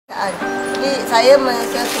Jadi saya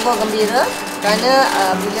sungguh gembira kerana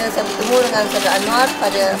bila saya bertemu dengan saudara Anwar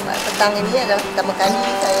pada petang ini adalah pertama kali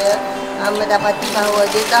saya mendapati bahawa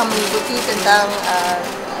dia telah mengikuti tentang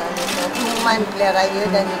pengumuman pilihan raya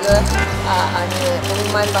dan juga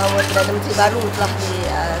pengumuman bahawa Perdana Menteri baru telah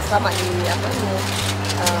selamat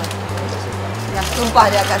sumpah,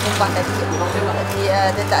 dia akan sumpah tadi.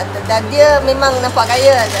 Dan dia memang nampak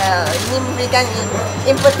kaya. Ini memberikan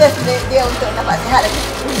impetus dia untuk dapat sihat lagi.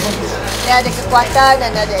 Dia ada kekuatan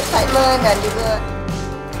dan ada excitement dan juga。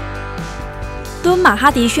敦马哈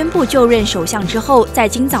迪宣布就任首相之后，在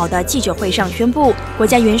今早的记者会上宣布，国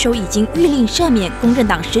家元首已经谕令赦免公正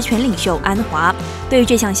党实权领袖安华。对于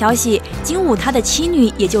这项消息，今午他的妻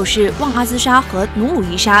女，也就是旺阿兹莎和努鲁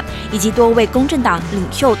依莎，以及多位公正党领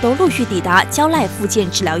袖都陆续抵达焦赖复健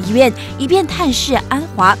治疗医院，以便探视安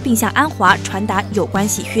华，并向安华传达有关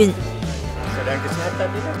喜讯。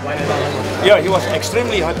Yeah, he was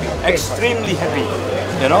extremely happy, extremely happy,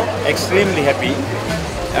 extremely happy.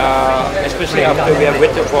 Especially after we have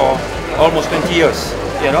waited for almost 20 years,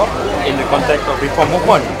 in the context of reform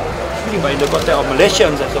movement. But in the context of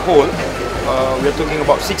Malaysians as a whole, we are talking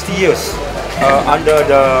about 60 years under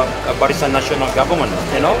the Barisan Nasional government,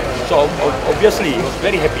 So obviously, he was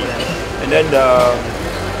very happy. And then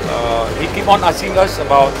he keep on asking us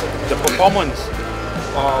about the performance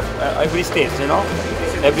of every state,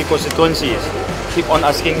 every constituencies. Keep on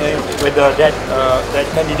asking whether that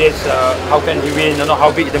candidates, how can he win,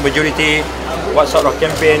 how big the majority, what sort of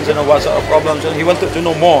campaigns, what sort of problems. He wanted to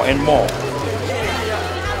know more and more.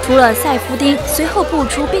 除了赛夫丁，随后步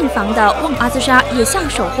出病房的旺阿兹莎也向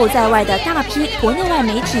守候在外的大批国内外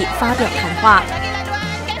媒体发表谈话。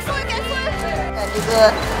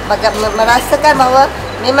Juga merasakan bahawa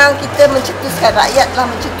memang kita mencetuskan, rakyat telah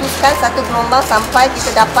mencetuskan satu gelombang sampai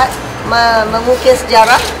kita dapat mengukir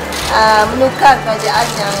sejarah, menukar kerajaan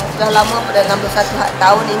yang sudah lama pada 61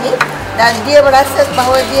 tahun ini, dan dia merasa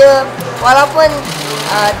bahawa dia walaupun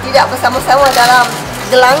tidak bersama-sama dalam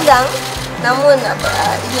gelanggang, namun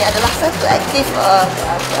ini adalah satu aktif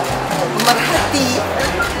pemerhati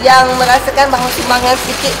yang merasakan bahawa sumbangan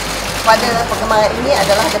sedikit pada perkembangan ini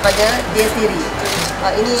adalah daripada dia sendiri.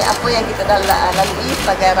 Ini apa yang kita dah lalui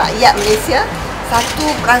sebagai rakyat Malaysia, satu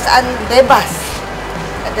perasaan bebas,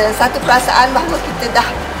 ada satu perasaan bahawa kita dah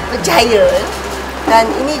percaya, dan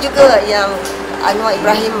ini juga yang Anwar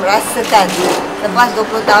Ibrahim rasakan lepas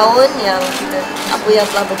 20 tahun yang apa yang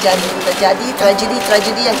telah terjadi,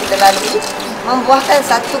 tragedi yang kita lalui membuahkan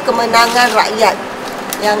satu kemenangan rakyat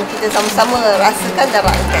yang kita sama-sama rasakan dan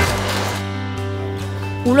raihkan。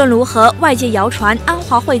无论如何，外界谣传安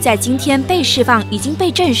华会在今天被释放已经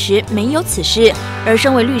被证实没有此事。而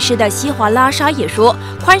身为律师的西华拉莎也说，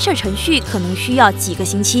宽赦程序可能需要几个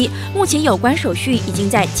星期，目前有关手续已经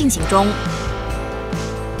在进行中。